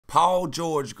Paul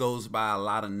George goes by a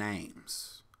lot of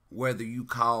names. Whether you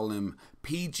call him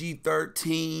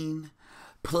PG-13,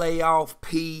 Playoff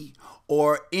P,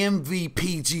 or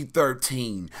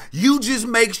MVPG-13, you just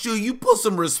make sure you put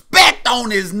some respect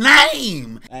on his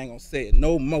name. I ain't gonna say it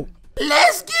no more.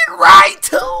 Let's get right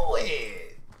to it.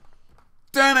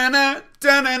 Dun-dun-dun,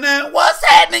 dun-dun-dun. What's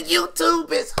happening,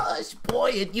 YouTube? It's Hush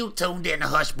Boy, and you tuned in to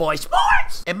Hush Boy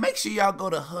Sports. And make sure y'all go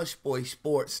to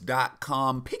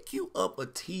hushboysports.com. Pick you up a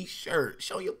t-shirt.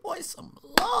 Show your boy some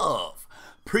love.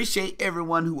 Appreciate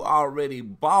everyone who already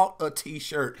bought a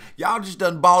t-shirt. Y'all just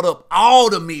done bought up all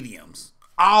the mediums.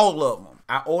 All of them.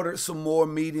 I ordered some more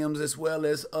mediums as well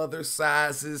as other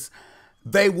sizes.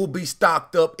 They will be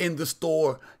stocked up in the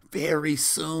store very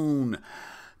soon.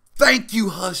 Thank you,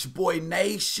 Hush Boy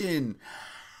Nation.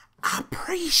 I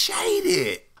appreciate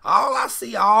it. All I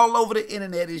see all over the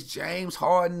internet is James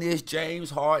Harden this, James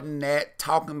Harden that,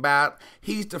 talking about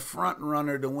he's the front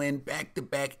runner to win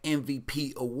back-to-back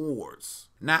MVP awards.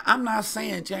 Now, I'm not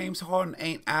saying James Harden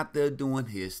ain't out there doing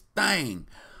his thing,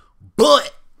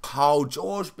 but Paul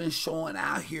George been showing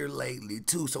out here lately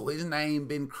too, so his name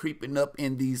been creeping up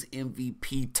in these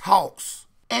MVP talks.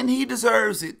 And he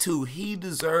deserves it too. He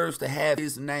deserves to have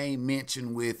his name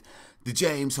mentioned with the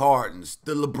James Hardens,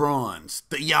 the LeBrons,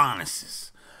 the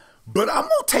Giannis's. But I'm going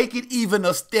to take it even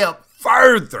a step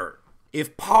further.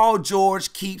 If Paul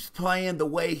George keeps playing the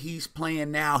way he's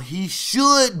playing now, he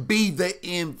should be the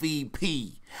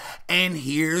MVP. And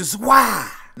here's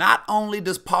why. Not only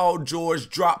does Paul George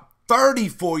drop 30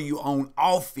 for you on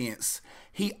offense,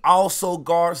 he also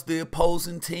guards the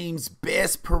opposing team's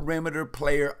best perimeter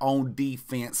player on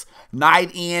defense,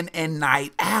 night in and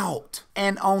night out.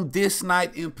 And on this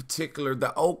night in particular,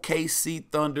 the OKC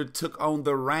Thunder took on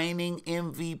the reigning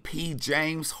MVP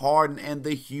James Harden and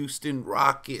the Houston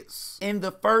Rockets. In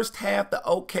the first half, the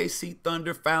OKC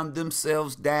Thunder found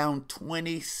themselves down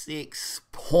 26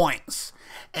 points.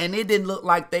 And it didn't look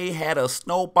like they had a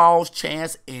snowball's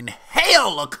chance in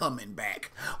hell of coming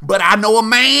back. But I know a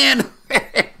man. Woo!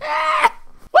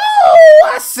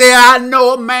 I said I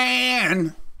know a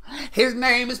man. His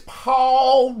name is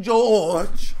Paul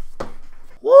George.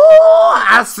 Woo!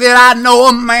 I said I know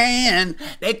a man.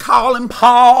 They call him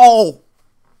Paul.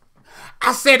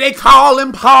 I said they call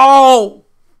him Paul.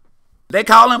 They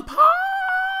call him Paul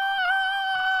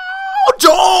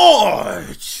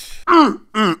George.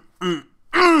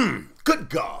 Good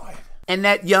God. And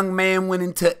that young man went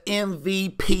into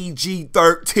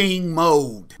MVPG-13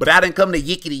 mode. But I didn't come to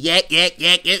yickety yak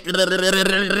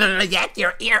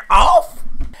your ear off.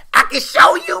 I can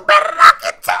show you better than I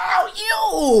can tell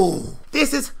you.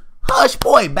 This is Hush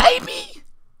Boy, baby.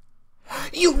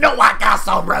 You know I got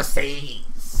some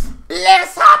receipts.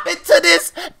 Let's hop into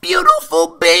this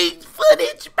beautiful beat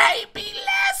footage, baby.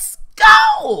 Let's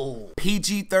go.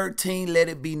 PG-13 let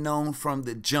it be known from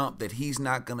the jump that he's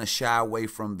not going to shy away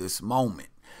from this moment.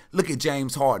 Look at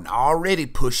James Harden already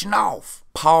pushing off.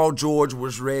 Paul George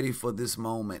was ready for this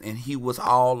moment, and he was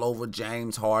all over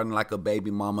James Harden like a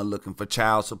baby mama looking for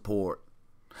child support.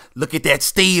 Look at that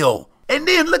steal. And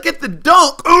then look at the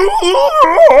dunk.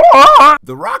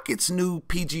 The Rockets knew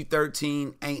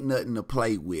PG-13 ain't nothing to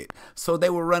play with, so they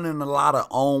were running a lot of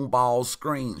on-ball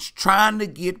screens, trying to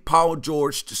get Paul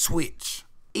George to switch.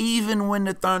 Even when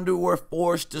the Thunder were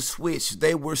forced to switch,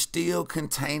 they were still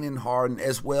containing Harden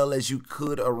as well as you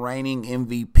could a reigning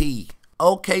MVP.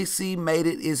 OKC made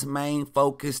it its main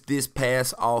focus this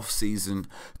past offseason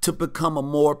to become a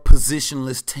more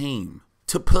positionless team,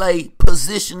 to play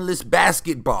positionless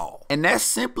basketball. And that's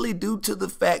simply due to the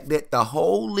fact that the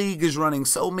whole league is running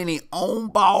so many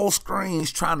on-ball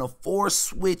screens trying to force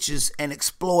switches and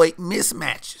exploit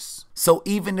mismatches. So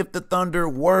even if the Thunder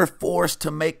were forced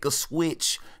to make a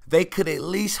switch, they could at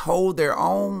least hold their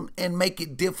own and make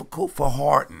it difficult for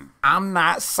Harden. I'm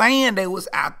not saying they was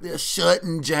out there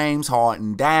shutting James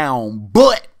Harden down,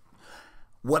 but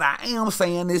what I am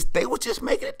saying is they were just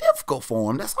making it difficult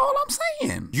for him. That's all I'm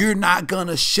saying. You're not going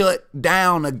to shut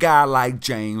down a guy like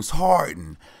James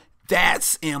Harden.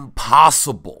 That's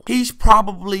impossible. He's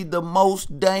probably the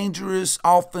most dangerous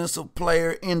offensive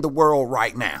player in the world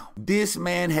right now. This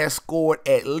man has scored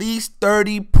at least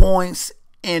 30 points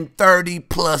in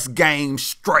 30-plus games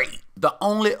straight. The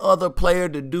only other player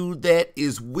to do that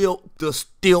is Wilt the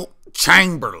Stilt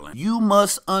Chamberlain. You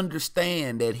must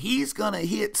understand that he's going to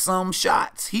hit some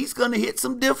shots. He's going to hit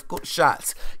some difficult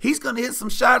shots. He's going to hit some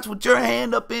shots with your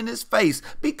hand up in his face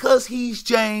because he's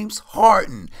James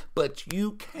Harden. But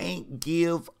you can't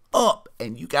give up,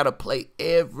 and you got to play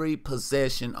every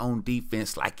possession on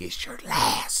defense like it's your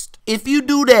last. If you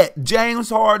do that, James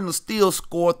Harden will still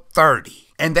score 30.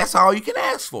 And that's all you can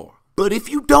ask for. But if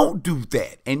you don't do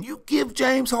that and you give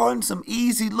James Harden some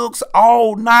easy looks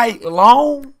all night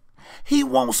long, he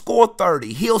won't score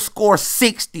 30. He'll score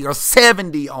 60 or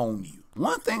 70 on you.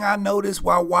 One thing I noticed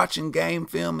while watching game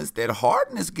film is that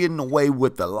Harden is getting away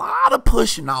with a lot of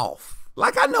pushing off.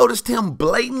 Like I noticed him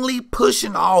blatantly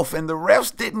pushing off and the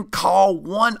refs didn't call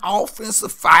one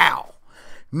offensive foul.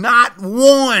 Not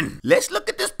one. Let's look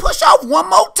at this push off one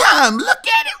more time. Look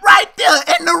at it right there.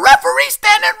 And the referee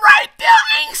standing right there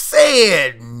ain't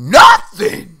said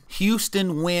nothing.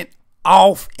 Houston went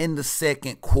off in the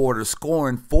second quarter,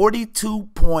 scoring 42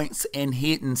 points and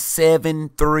hitting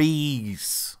 7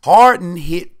 threes. Harden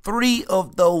hit 3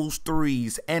 of those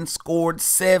threes and scored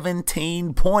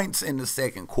 17 points in the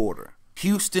second quarter.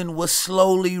 Houston was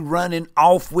slowly running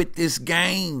off with this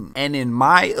game. And in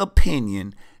my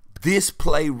opinion, this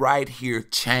play right here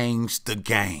changed the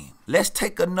game. Let's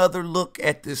take another look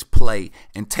at this play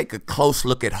and take a close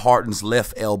look at Harden's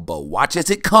left elbow. Watch as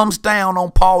it comes down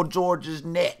on Paul George's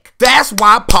neck. That's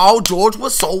why Paul George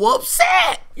was so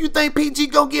upset. You think PG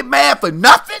gonna get mad for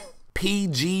nothing?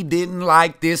 PG didn't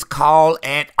like this call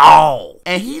at all.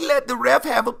 And he let the ref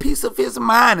have a piece of his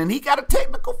mind and he got a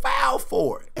technical foul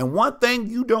for it. And one thing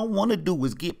you don't want to do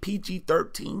is get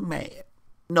PG-13 mad.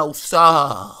 No,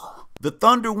 sir. The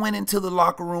Thunder went into the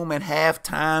locker room at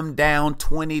halftime down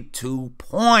 22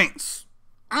 points.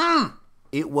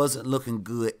 It wasn't looking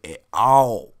good at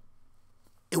all.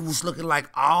 It was looking like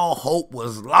all hope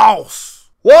was lost.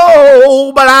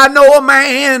 Whoa, but I know a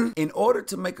man. In order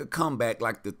to make a comeback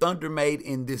like the Thunder made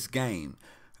in this game,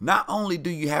 not only do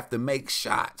you have to make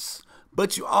shots,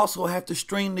 but you also have to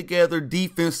string together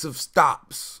defensive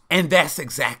stops. And that's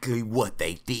exactly what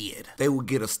they did. They would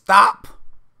get a stop,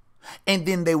 and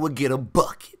then they would get a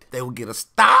bucket. They would get a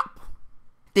stop,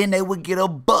 then they would get a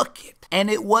bucket. And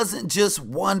it wasn't just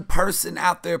one person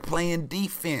out there playing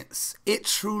defense. It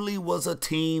truly was a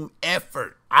team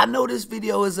effort. I know this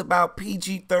video is about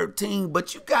PG-13,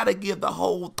 but you gotta give the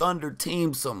whole Thunder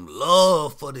team some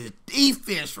love for this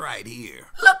defense right here.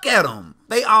 Look at them.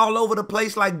 They all over the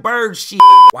place like bird shit.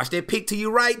 Watch that pick to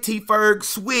your right, T-Ferg.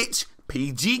 Switch.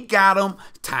 PG got him.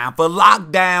 Time for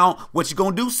lockdown. What you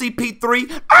gonna do,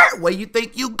 CP3? Where you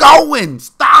think you going?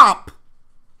 Stop.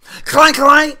 Clank,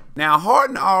 clank. Now,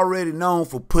 Harden already known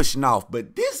for pushing off,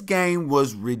 but this game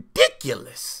was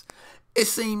ridiculous. It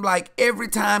seemed like every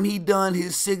time he done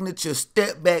his signature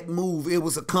step back move, it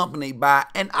was accompanied by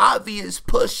an obvious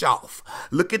push off.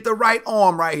 Look at the right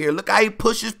arm right here. Look how he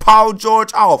pushes Paul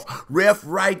George off. Ref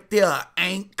right there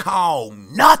ain't called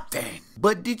nothing.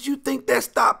 But did you think that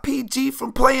stopped PG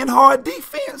from playing hard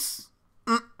defense?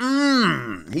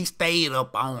 He stayed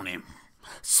up on him,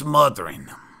 smothering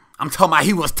him. I'm talking about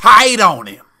he was tight on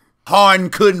him. Harden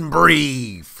couldn't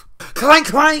breathe. Clank,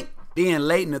 clank. Then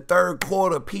late in the third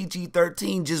quarter,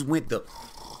 PG-13 just went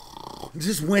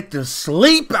to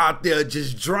sleep out there,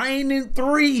 just draining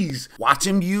threes. Watch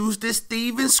him use this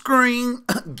Steven screen.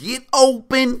 Get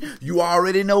open. You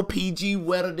already know PG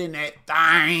wetter than that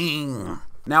thing.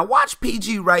 Now watch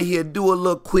PG right here do a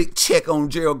little quick check on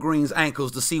Gerald Green's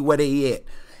ankles to see where they at.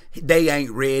 They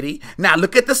ain't ready. Now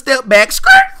look at the step back. Skirt.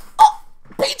 Oh,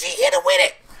 PG hit it with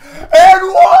it. And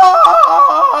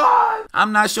one!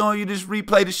 I'm not showing you this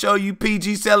replay to show you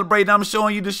PG celebrating. I'm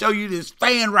showing you to show you this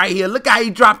fan right here. Look how he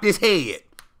dropped his head.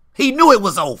 He knew it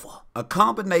was over. A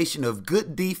combination of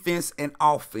good defense and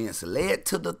offense led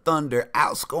to the Thunder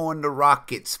outscoring the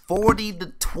Rockets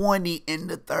 40-20 in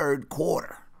the third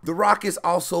quarter. The Rockets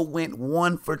also went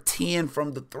 1 for 10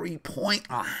 from the three-point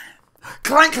line.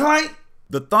 Clank, clank.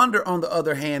 The Thunder, on the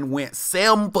other hand, went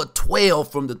 7 for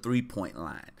 12 from the three-point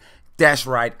line. That's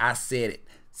right, I said it.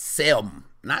 7,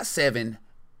 not 7,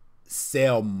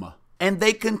 7. And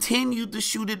they continued to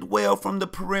shoot it well from the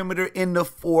perimeter in the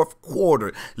fourth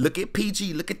quarter. Look at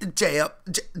PG, look at the jab.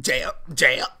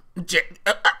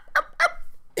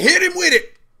 Hit him with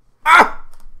it.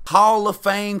 Hall of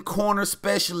Fame corner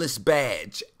specialist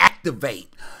badge.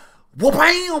 Activate.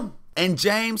 Wha-bam! And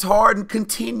James Harden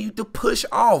continued to push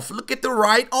off. Look at the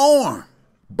right arm.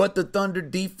 But the Thunder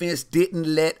defense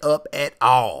didn't let up at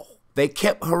all. They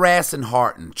kept harassing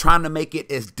Harden, trying to make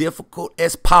it as difficult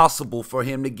as possible for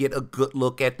him to get a good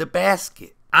look at the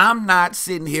basket. I'm not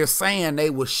sitting here saying they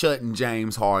were shutting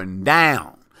James Harden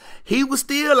down. He was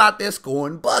still out there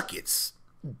scoring buckets.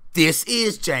 This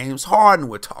is James Harden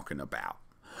we're talking about.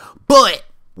 But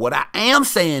what I am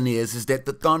saying is that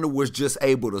the Thunder was just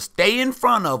able to stay in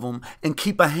front of him and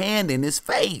keep a hand in his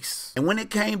face. And when it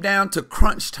came down to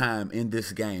crunch time in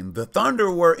this game, the Thunder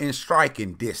were in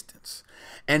striking distance.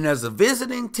 And as a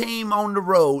visiting team on the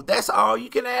road, that's all you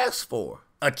can ask for.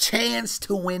 A chance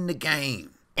to win the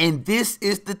game. And this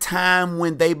is the time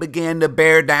when they began to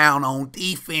bear down on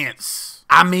defense.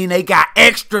 I mean, they got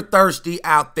extra thirsty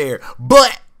out there,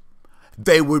 but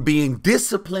they were being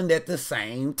disciplined at the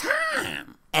same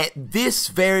time. At this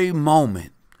very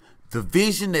moment, the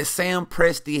vision that Sam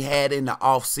Presti had in the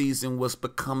offseason was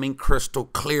becoming crystal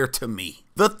clear to me.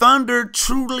 The Thunder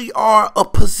truly are a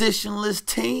positionless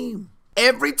team.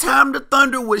 Every time the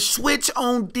Thunder would switch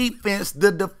on defense,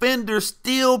 the defender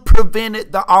still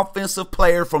prevented the offensive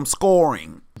player from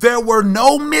scoring. There were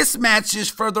no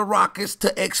mismatches for the Rockets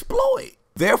to exploit.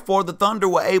 Therefore, the Thunder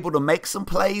were able to make some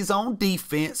plays on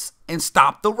defense and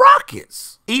stop the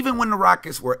Rockets. Even when the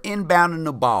Rockets were inbounding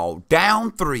the ball,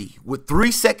 down 3 with 3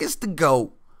 seconds to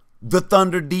go, the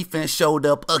Thunder defense showed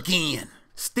up again.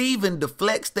 Steven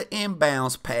deflects the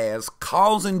inbounds pass,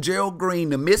 causing Gerald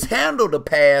Green to mishandle the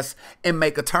pass and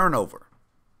make a turnover.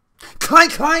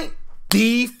 Clank, clank.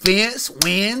 Defense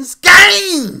wins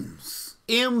games.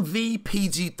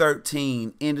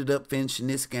 MVPG13 ended up finishing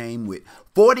this game with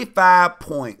 45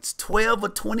 points, 12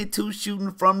 of 22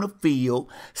 shooting from the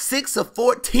field, 6 of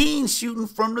 14 shooting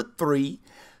from the 3,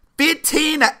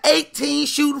 15 of 18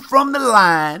 shooting from the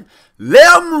line,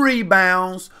 11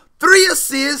 rebounds, 3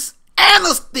 assists, and a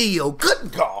steal.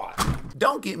 Good God.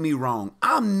 Don't get me wrong.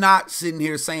 I'm not sitting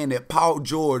here saying that Paul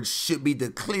George should be the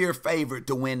clear favorite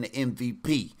to win the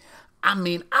MVP. I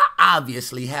mean, I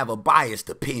obviously have a biased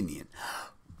opinion.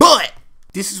 But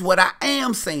this is what I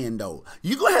am saying, though.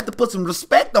 You're going to have to put some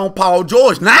respect on Paul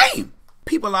George's name.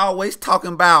 People are always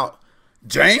talking about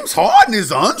James Harden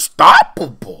is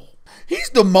unstoppable. He's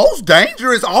the most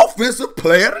dangerous offensive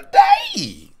player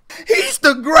today. He's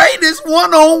the greatest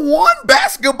one-on-one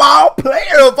basketball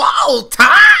player of all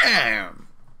time.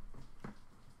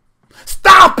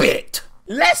 Stop it.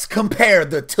 Let's compare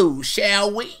the two,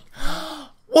 shall we?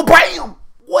 Well, bam.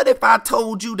 What if I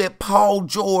told you that Paul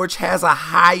George has a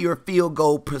higher field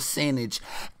goal percentage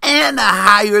and a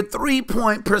higher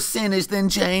three-point percentage than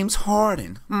James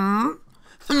Harden?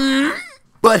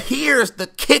 But here's the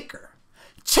kicker.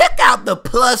 Check out the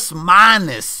plus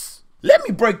minus. Let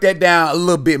me break that down a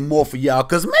little bit more for y'all,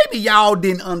 because maybe y'all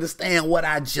didn't understand what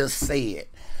I just said.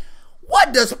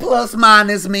 What does plus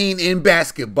minus mean in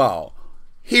basketball?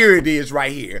 Here it is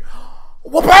right here.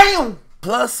 Well, bam!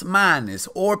 Plus minus,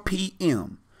 or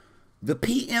PM. The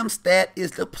PM stat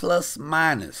is the plus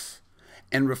minus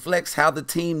and reflects how the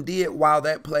team did while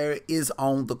that player is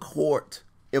on the court.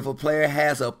 If a player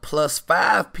has a plus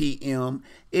 5 PM,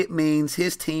 it means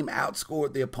his team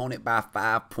outscored the opponent by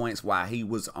 5 points while he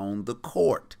was on the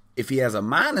court. If he has a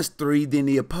minus 3, then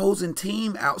the opposing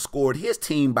team outscored his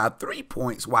team by 3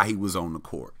 points while he was on the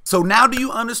court. So now do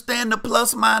you understand the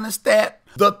plus minus stat?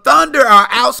 The Thunder are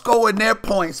outscoring their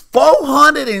points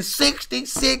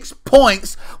 466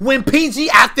 points when PG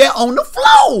out there on the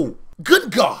floor.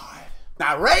 Good God.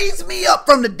 Now raise me up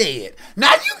from the dead.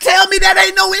 Now you tell me that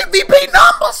ain't no MVP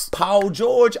numbers. Paul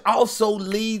George also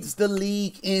leads the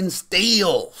league in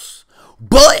steals.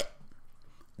 But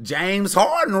James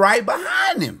Harden right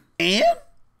behind him. And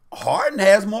Harden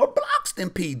has more blocks than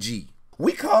PG.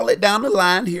 We call it down the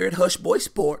line here at Hush Boy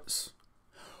Sports.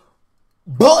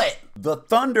 But the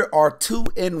Thunder are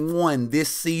 2-1 this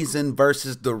season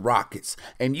versus the Rockets.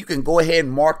 And you can go ahead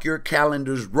and mark your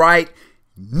calendars right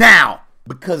now,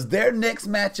 because their next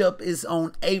matchup is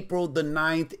on April the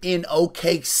 9th in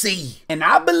OKC. And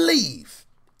I believe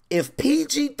if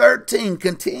PG-13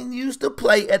 continues to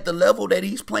play at the level that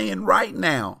he's playing right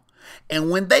now,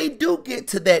 and when they do get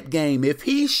to that game, if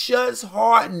he shuts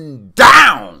Harden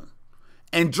down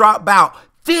and drop about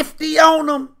 50 on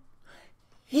them,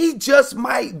 he just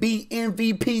might be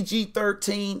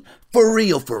MVP-G13 for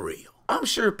real, for real. I'm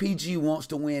sure PG wants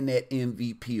to win that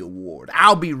MVP award.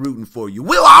 I'll be rooting for you.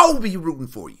 We'll all be rooting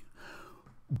for you.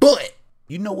 But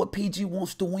you know what PG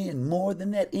wants to win more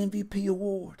than that MVP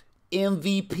award?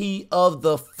 MVP of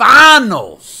the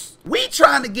finals. We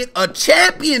trying to get a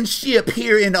championship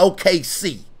here in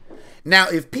OKC. Now,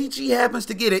 if PG happens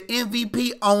to get an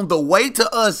MVP on the way to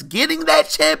us getting that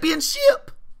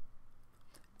championship,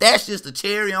 that's just a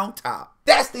cherry on top.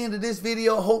 That's the end of this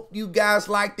video. Hope you guys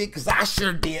liked it, because I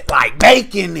sure did like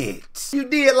making it. If you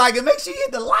did like it, make sure you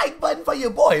hit the like button for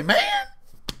your boy, man.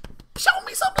 Show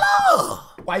me some love.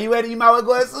 While you at it, you might well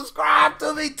go ahead and subscribe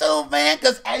to me too, man,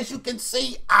 because as you can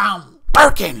see, I'm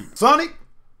working. Sonny,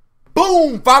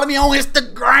 boom. Follow me on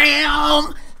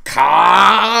Instagram.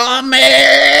 Call me.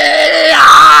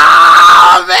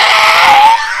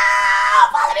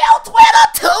 Follow me on Twitter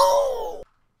too.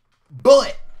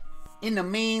 But in the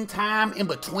meantime, in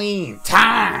between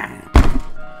time,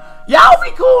 Y'all be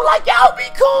cool like y'all be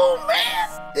cool, man.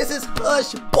 This is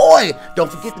Hush Boy.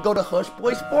 Don't forget to go to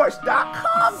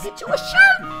hushboysports.com. Get you a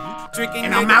shirt.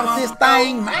 And I'm out this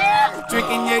thing, man.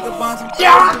 Drinking Jaeger on some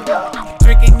Yeah.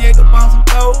 Drinking Jaeger on some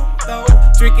dough.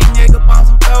 Drinking Jaeger on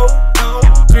some dough.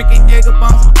 Drinking Jaeger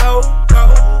on some dough.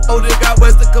 Oh, they got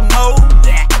west the commode.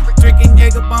 Drinking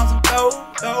Jaeger on some dough.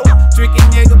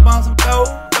 Drinking Jaeger on some dough.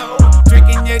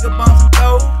 Drinking Jaeger on some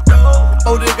dough.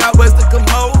 Oh, they got